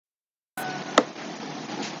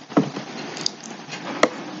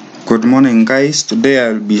Good morning guys. Today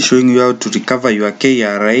I'll be showing you how to recover your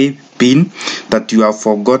KRA pin that you have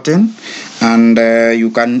forgotten, and you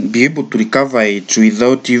can be able to recover it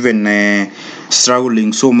without even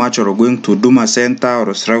struggling so much or going to Huduma Center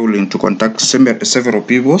or struggling to contact several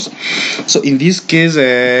people. So in this case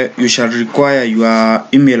you shall require your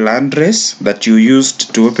email address that you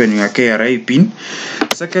used to open your KRA pin.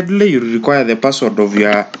 Secondly, you require the password of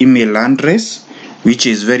your email address, which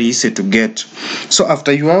is very easy to get. So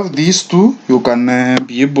after you have these two, you can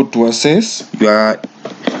be able to access your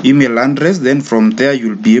email address. Then from there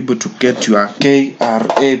you'll be able to get your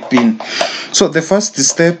KRA pin. So the first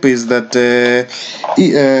step is that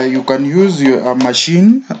you can use your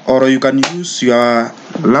machine, or you can use your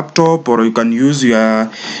laptop, or you can use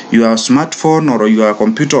your smartphone or your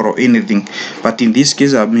computer or anything, but in this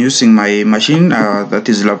case I'm using my machine, that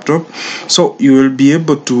is laptop. So you will be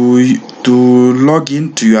able to log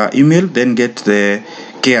into your email, then get the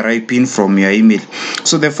KRA pin from your email.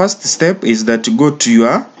 So the first step is that you go to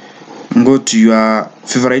your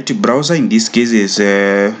favorite browser. In this case is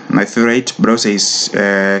my favorite browser is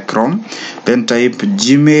Chrome. Then type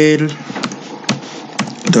gmail.com.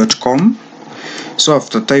 So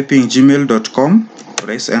after typing gmail.com,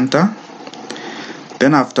 press enter.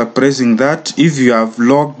 Then after pressing that, if you have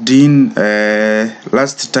logged in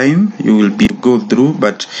last time, you will be go through,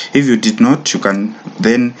 but if you did not, you can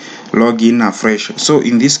then log in afresh. So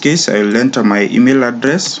in this case I will enter my email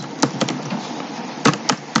address.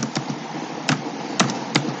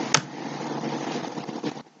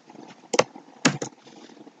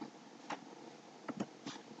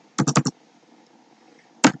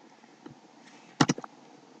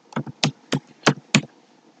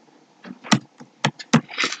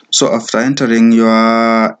 So after entering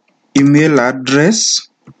your email address,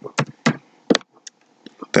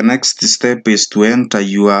 the next step is to enter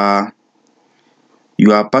your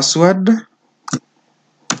password.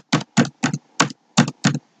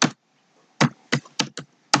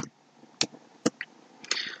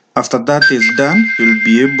 After that is done, you'll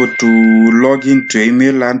be able to log into your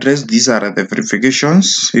email address. These are the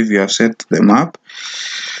verifications if you have set them up.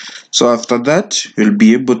 So after that, you'll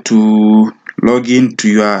be able to log into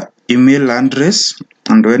your email address,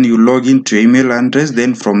 and when you log into your email address,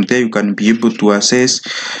 then from there you can be able to access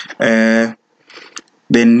the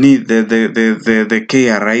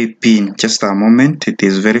KRA pin. Just a moment, it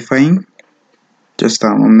is verifying. Just a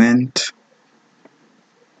moment.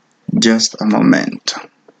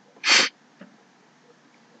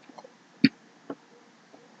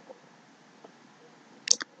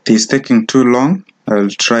 It is taking too long. I'll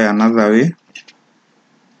try another way.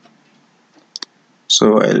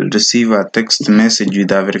 So I'll receive a text message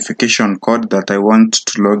with a verification code that I want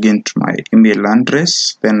to log into my email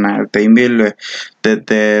address. Then the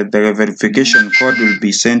verification code will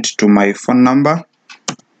be sent to my phone number.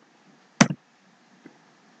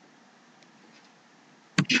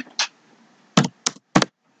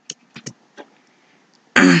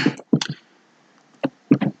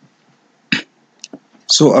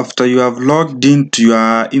 So after you have logged into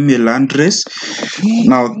your email address,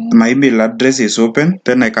 now my email address is open,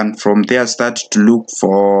 then I can from there start to look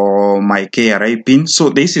for my KRA pin. So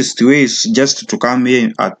the easiest way is just to come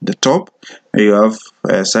here at the top. You have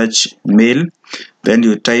search mail, then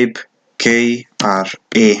you type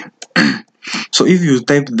KRA. So if you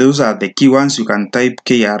type, those are the key ones. You can type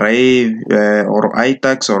KRA or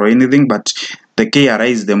iTax or anything, but the KRA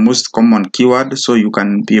is the most common keyword, so you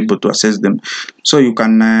can be able to access them. So you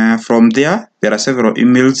can from there are several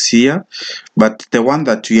emails here, but the one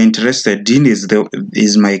that you're interested in is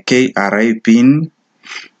my KRA pin,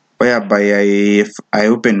 whereby I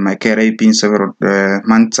opened my KRA pin several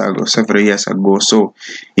months ago, several years ago. So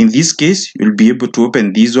in this case, you'll be able to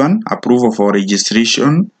open this one, approval for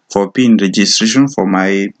registration, for pin registration for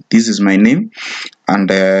this is my name, and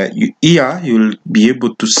here you'll be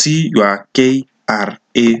able to see your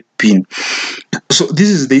KRA pin. So this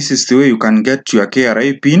is the easiest way you can get your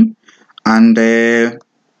KRA pin, and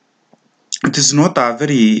it is not a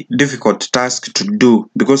very difficult task to do,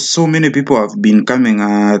 because so many people have been coming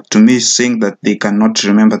to me saying that they cannot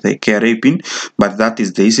remember the KRA pin, but that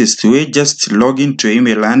is the easiest way. Just log into your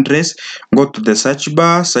email address, go to the search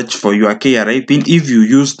bar, search for your KRA pin if you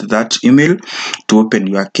used that email to open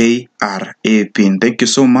your KRA pin. Thank you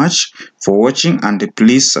so much for watching, and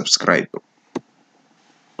please subscribe.